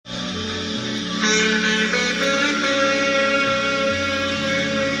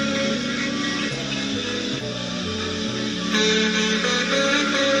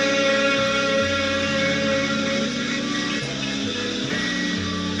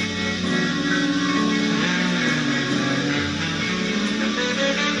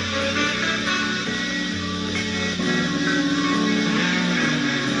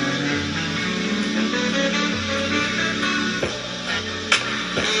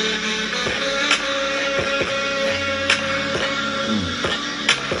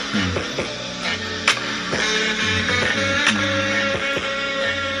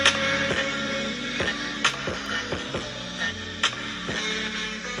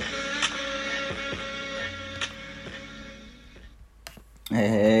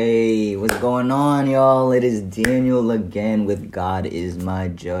Hey, what's going on, y'all? It is Daniel again with God is My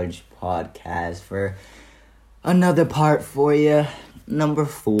Judge podcast for another part for you, number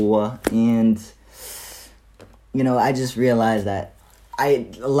 4. And, I just realized that a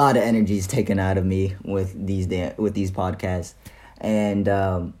lot of energy is taken out of me with these podcasts. And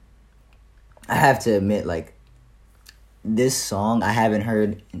I have to admit, this song I haven't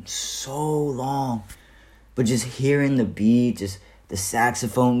heard in so long. But just hearing the beat, just the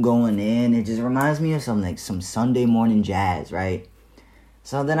saxophone going in, it just reminds me of some Sunday morning jazz, right?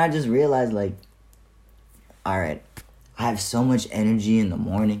 So then I just realized, all right, I have so much energy in the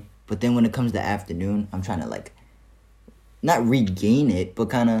morning, but then when it comes to afternoon, I'm trying to not regain it, but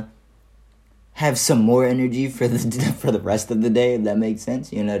kind of have some more energy for the rest of the day, if that makes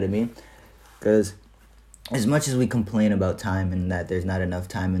sense. You know what I mean? Because as much as we complain about time and that there's not enough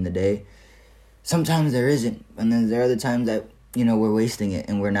time in the day, sometimes there isn't, and then there are other times that, we're wasting it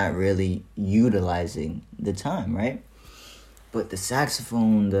and we're not really utilizing the time, right? But the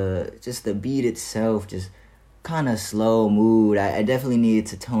saxophone, the beat itself, just kind of slow mood. I definitely needed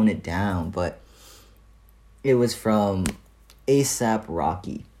to tone it down, but it was from A$AP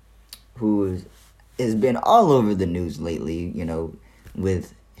Rocky, who has been all over the news lately,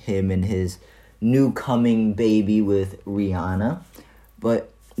 with him and his new coming baby with Rihanna.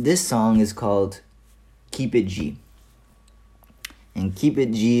 But this song is called Keep It G. And Keep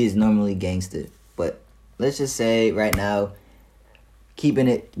It G is normally gangster. But let's just say right now, keeping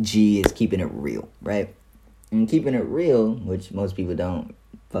it G is keeping it real, right? And keeping it real, which most people don't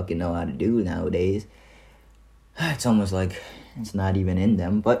fucking know how to do nowadays, it's almost like it's not even in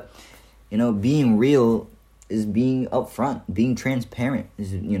them. But, being real is being upfront, being transparent,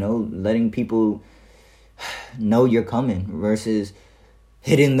 is, letting people know you're coming versus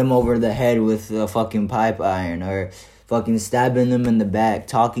hitting them over the head with a fucking pipe iron or fucking stabbing them in the back,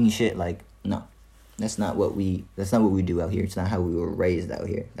 talking shit. No, that's not what we do out here. It's not how we were raised out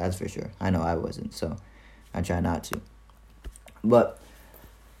here. That's for sure. I know I wasn't, so I try not to. But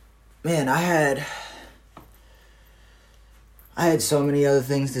man, I had so many other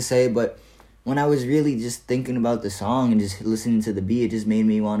things to say, but when I was really just thinking about the song and just listening to the beat, it just made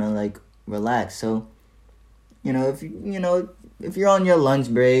me want to relax. So, if you're on your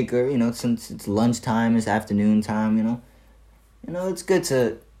lunch break or, since it's lunchtime, it's afternoon time, it's good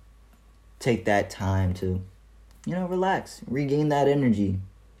to take that time to, relax, regain that energy,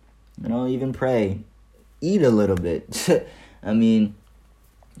 even pray, eat a little bit. I mean,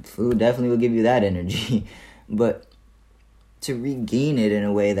 food definitely will give you that energy, but to regain it in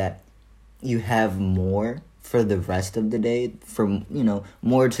a way that you have more for the rest of the day,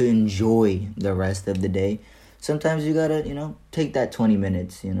 more to enjoy the rest of the day. Sometimes you gotta, take that 20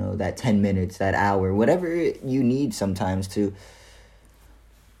 minutes, that 10 minutes, that hour, whatever you need sometimes to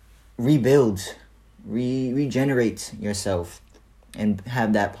rebuild, regenerate yourself and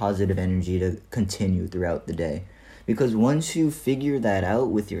have that positive energy to continue throughout the day. Because once you figure that out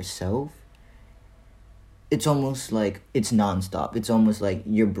with yourself, it's almost like it's nonstop. It's almost like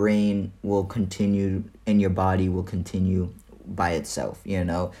your brain will continue and your body will continue by itself,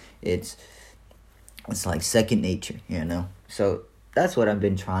 It's like second nature, So that's what I've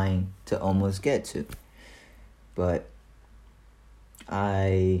been trying to almost get to. But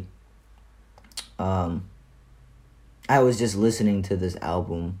I was just listening to this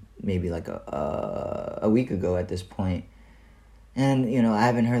album maybe a week ago at this point. And, I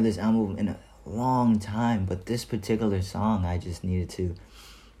haven't heard this album in a long time, but this particular song I needed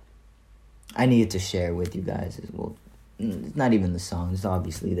to share with you guys as well. It's not even the song, it's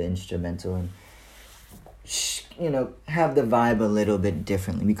obviously the instrumental, and have the vibe a little bit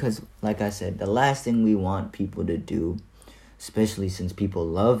differently, because like I said, the last thing we want people to do, especially since people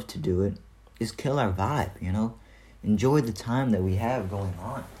love to do it, is kill our vibe. Enjoy the time that we have going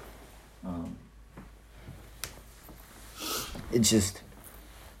on. It's just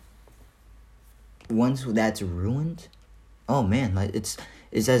once that's ruined, oh man, it's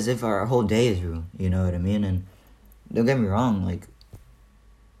as if our whole day is ruined, you know what I mean? And don't get me wrong,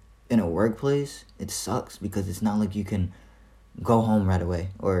 in a workplace, it sucks because it's not like you can go home right away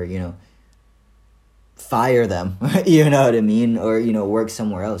or, fire them, you know what I mean? Or, work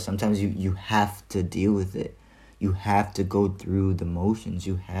somewhere else. Sometimes you have to deal with it. You have to go through the motions.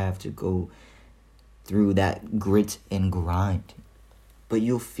 You have to go through that grit and grind. But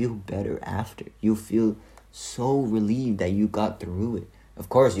you'll feel better after. You'll feel so relieved that you got through it. Of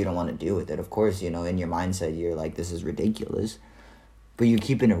course, you don't want to deal with it. Of course, in your mindset, you're like, this is ridiculous. But you're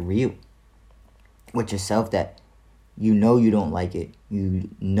keeping it real with yourself that you don't like it. You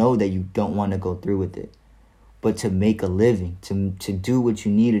know that you don't want to go through with it. But to make a living, to do what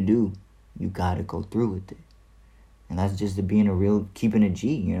you need to do, you gotta go through with it. And that's just being a real, keeping a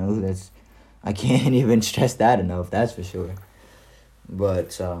G, you know? I can't even stress that enough, that's for sure.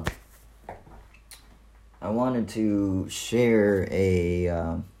 But I wanted to share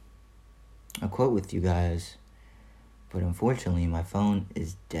a quote with you guys. But unfortunately, my phone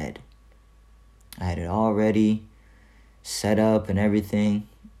is dead. I had it already set up and everything,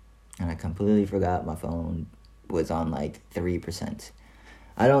 and I completely forgot my phone was on like 3%.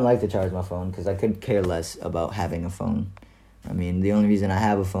 I don't like to charge my phone because I could care less about having a phone. I mean, the only reason I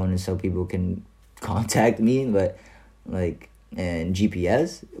have a phone is so people can contact me, but and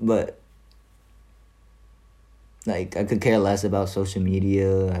GPS, but I could care less about social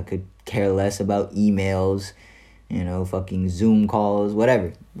media. I could care less about emails, fucking Zoom calls,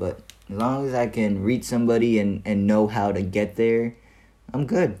 whatever. But as long as I can reach somebody and know how to get there, I'm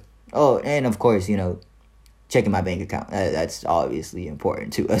good. Oh, and of course, checking my bank account. That's obviously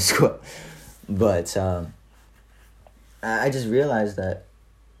important too as well. But I just realized that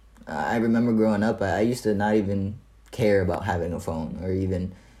I remember growing up, I used to not even care about having a phone or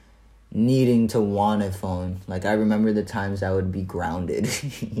even needing to want a phone. I remember the times I would be grounded,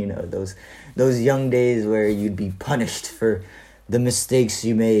 those young days where you'd be punished for the mistakes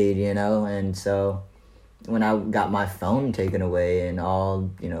you made, and so when I got my phone taken away and all,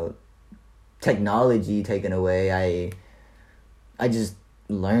 technology taken away, I just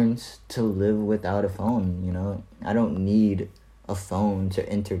learned to live without a phone, I don't need a phone to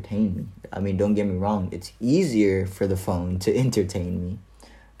entertain me. I mean, don't get me wrong, it's easier for the phone to entertain me,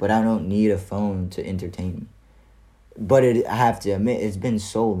 but I don't need a phone to entertain me. But I have to admit, it's been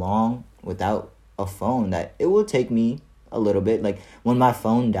so long without a phone that it will take me a little bit. When my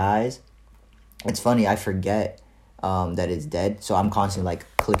phone dies, it's funny, I forget that it's dead. So I'm constantly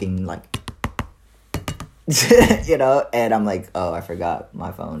clicking and I'm like, oh, I forgot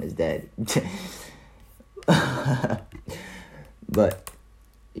my phone is dead. But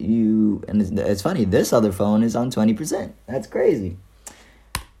it's funny, this other phone is on 20%. That's crazy.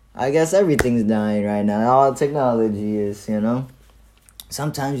 I guess everything's dying right now. All technology is,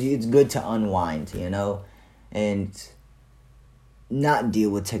 Sometimes it's good to unwind, and not deal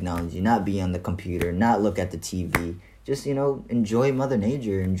with technology, not be on the computer, not look at the TV. Just, enjoy Mother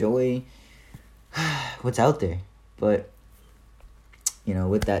Nature, enjoy what's out there. But,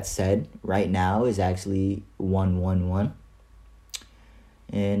 with that said, right now is actually 111.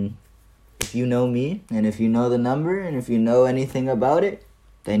 And if you know me, and if you know the number, and if you know anything about it,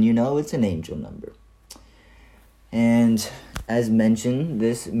 then it's an angel number. And as mentioned,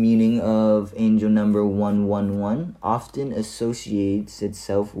 this meaning of angel number 111 often associates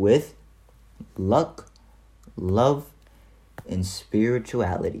itself with luck, love, and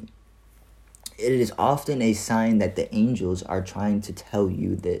spirituality. It is often a sign that the angels are trying to tell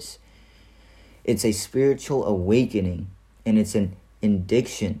you this. It's a spiritual awakening, and it's an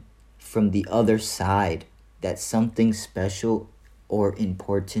indication from the other side that something special or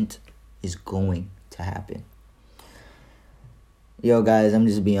important is going to happen. Yo, guys, I'm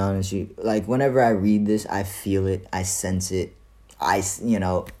just being honest with you. Whenever I read this, I feel it, I sense it,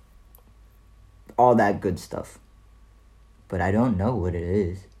 all that good stuff. But I don't know what it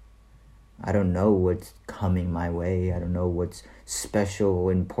is. I don't know what's coming my way. I don't know what's special,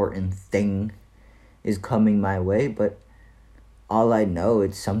 important thing is coming my way. But all I know,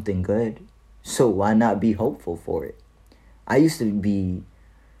 it's something good. So why not be hopeful for it? I used to be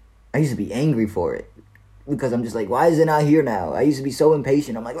angry for it. Because I'm just like, why is it not here now? I used to be so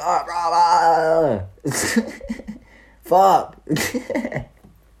impatient. I'm like, fuck. It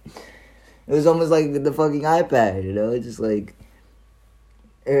was almost like the fucking iPad, It's just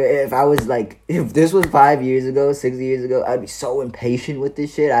if this was 5 years ago, 6 years ago, I'd be so impatient with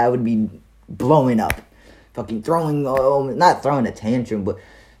this shit. I would be blowing up. Fucking not throwing a tantrum, but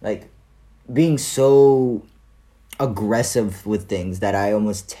being so aggressive with things that I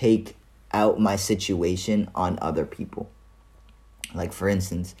almost take out my situation on other people. For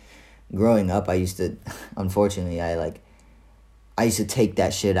instance, growing up, I used to, unfortunately, I used to take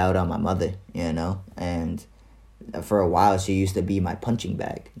that shit out on my mother, and for a while she used to be my punching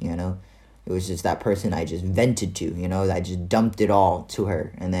bag, It was just that person I just vented to, I just dumped it all to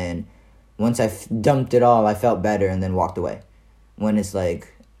her, and then once I dumped it all, I felt better and then walked away. When it's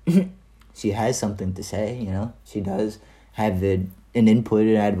she has something to say, she does have an input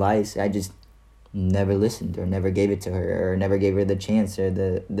and advice. I just never listened or never gave it to her or never gave her the chance or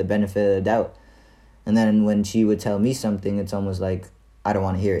the benefit of the doubt. And then when she would tell me something, it's almost like I don't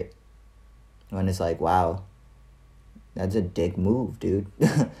want to hear it. When it's wow, that's a dick move, dude.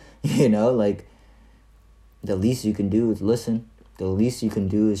 The least you can do is listen. The least you can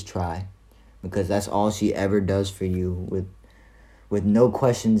do is try. Because that's all she ever does for you with no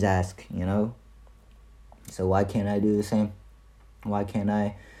questions asked, you know? So why can't I do the same? Why can't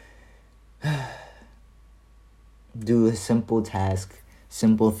I do a simple task,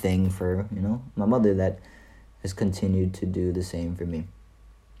 simple thing for, my mother that has continued to do the same for me?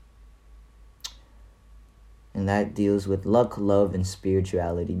 And that deals with luck, love, and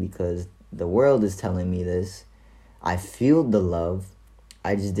spirituality, because the world is telling me this. I feel the love,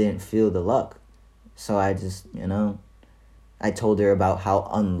 I just didn't feel the luck. So I just, I told her about how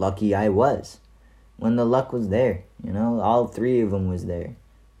unlucky I was when the luck was there. All three of them was there.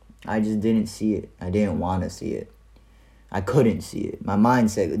 I just didn't see it. I didn't want to see it. I couldn't see it. My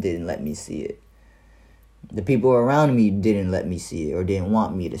mindset didn't let me see it. The people around me didn't let me see it or didn't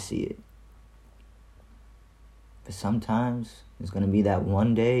want me to see it. But sometimes there's going to be that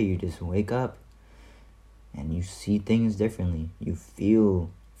one day you just wake up and you see things differently. You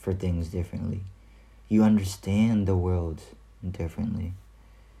feel for things differently. You understand the world differently.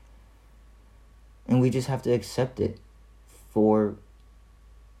 And we just have to accept it for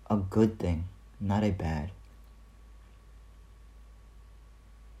a good thing, not a bad.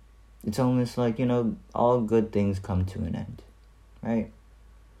 It's almost like, all good things come to an end, right?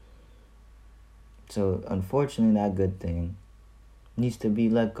 So, unfortunately, that good thing needs to be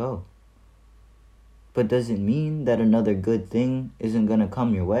let go. But does it mean that another good thing isn't going to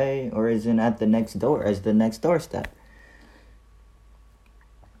come your way or isn't at the next door, as the next doorstep?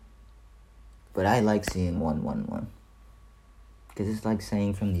 But I like seeing 111. Because it's like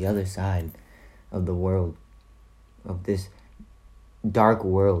saying from the other side of the world, of this dark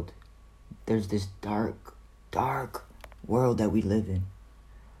world, there's this dark, dark world that we live in.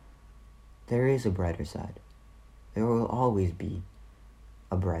 There is a brighter side. There will always be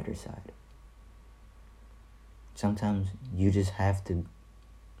a brighter side. Sometimes you just have to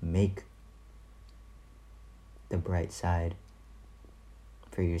make the bright side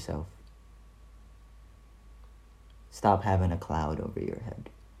for yourself. Stop having a cloud over your head.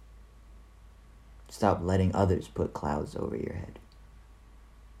 Stop letting others put clouds over your head.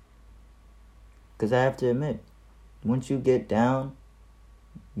 Because I have to admit, once you get down,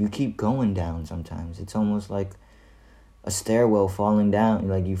 you keep going down sometimes. It's almost like a stairwell falling down,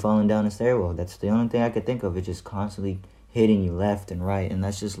 like you falling down a stairwell. That's the only thing I could think of. It's just constantly hitting you left and right, and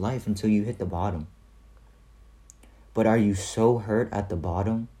that's just life until you hit the bottom. But are you so hurt at the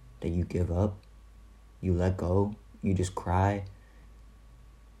bottom that you give up? You let go? You just cry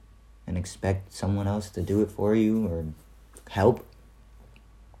and expect someone else to do it for you or help?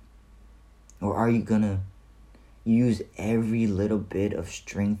 Or are you gonna use every little bit of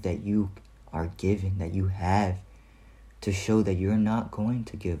strength that you are given, that you have, to show that you're not going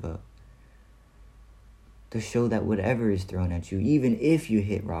to give up? To show that whatever is thrown at you, even if you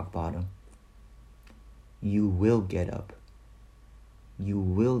hit rock bottom, you will get up. You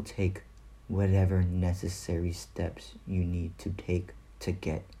will take whatever necessary steps you need to take to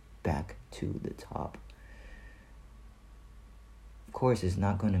get back to the top. Of course, it's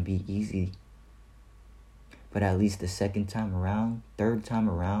not going to be easy. But at least the second time around, third time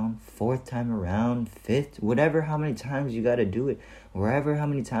around, fourth time around, fifth, whatever, how many times you got to do it, wherever, how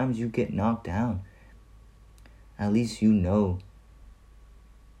many times you get knocked down, at least you know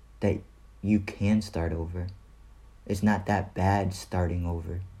that you can start over. It's not that bad starting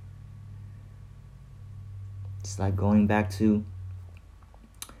over. It's like going back to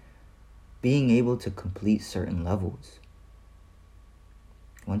being able to complete certain levels.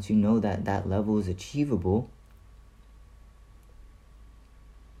 Once you know that that level is achievable,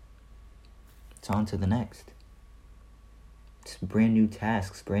 it's on to the next. It's brand new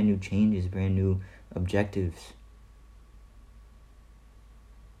tasks, brand new changes, brand new objectives.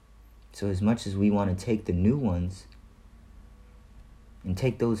 So as much as we want to take the new ones and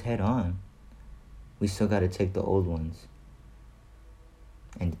take those head on, we still got to take the old ones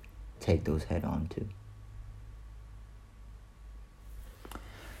and take those head on too.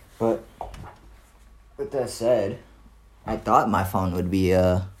 But with that said, I thought my phone would be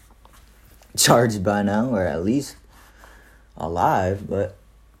charged by now, or at least alive, but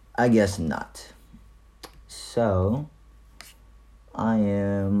I guess not. So I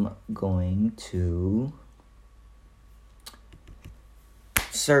am going to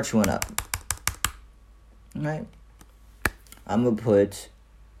search one up. All right, I'm gonna put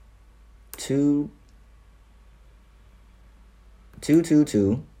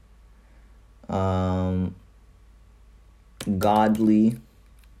 222 godly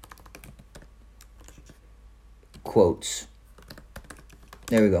quotes.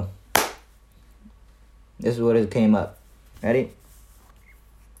 There we go. This is what it came up. Ready?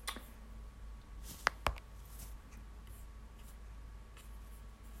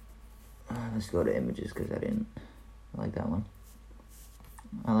 Let's go to images because I didn't like that one.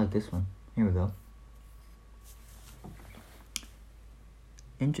 I like this one. Here we go.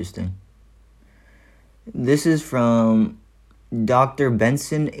 Interesting. This is from Dr.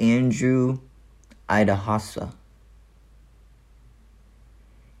 Benson Andrew Idahasa.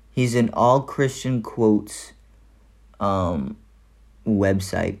 He's an all Christian quotes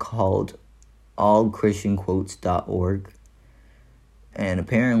website called allchristianquotes.org. And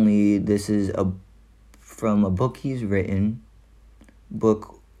apparently this is from a book he's written,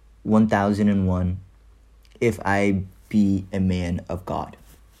 book 1001, If I Be a Man of God.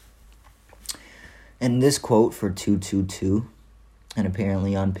 And this quote for 222, and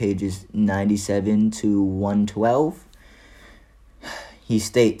apparently on pages 97 to 112, he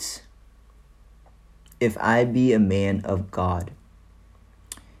states, "If I be a man of God,"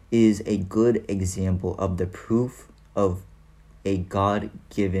 is a good example of the proof of a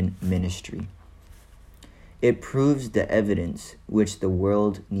God-given ministry. It proves the evidence which the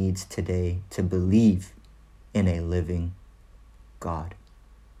world needs today to believe in a living God.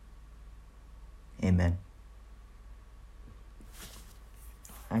 Amen.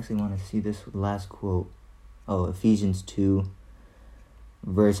 I actually want to see this last quote. Ephesians 2,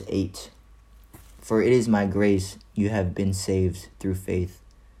 verse 8. "For it is my grace you have been saved through faith,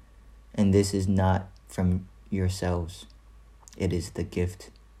 and this is not from yourselves. It is the gift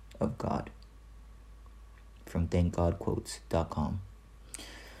of God." From thankgodquotes.com.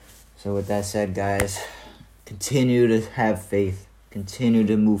 So with that said, guys, continue to have faith. Continue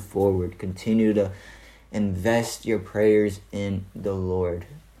to move forward. Continue to invest your prayers in the Lord.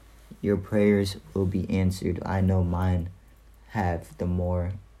 Your prayers will be answered. I know mine have. The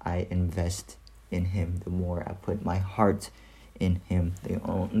more I invest in Him, the more I put my heart in Him.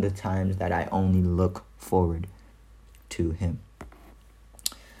 The times that I only look forward to Him.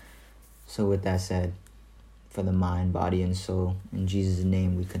 So with that said, for the mind, body, and soul, in Jesus'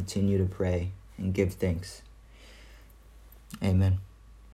 name we continue to pray and give thanks. Amen.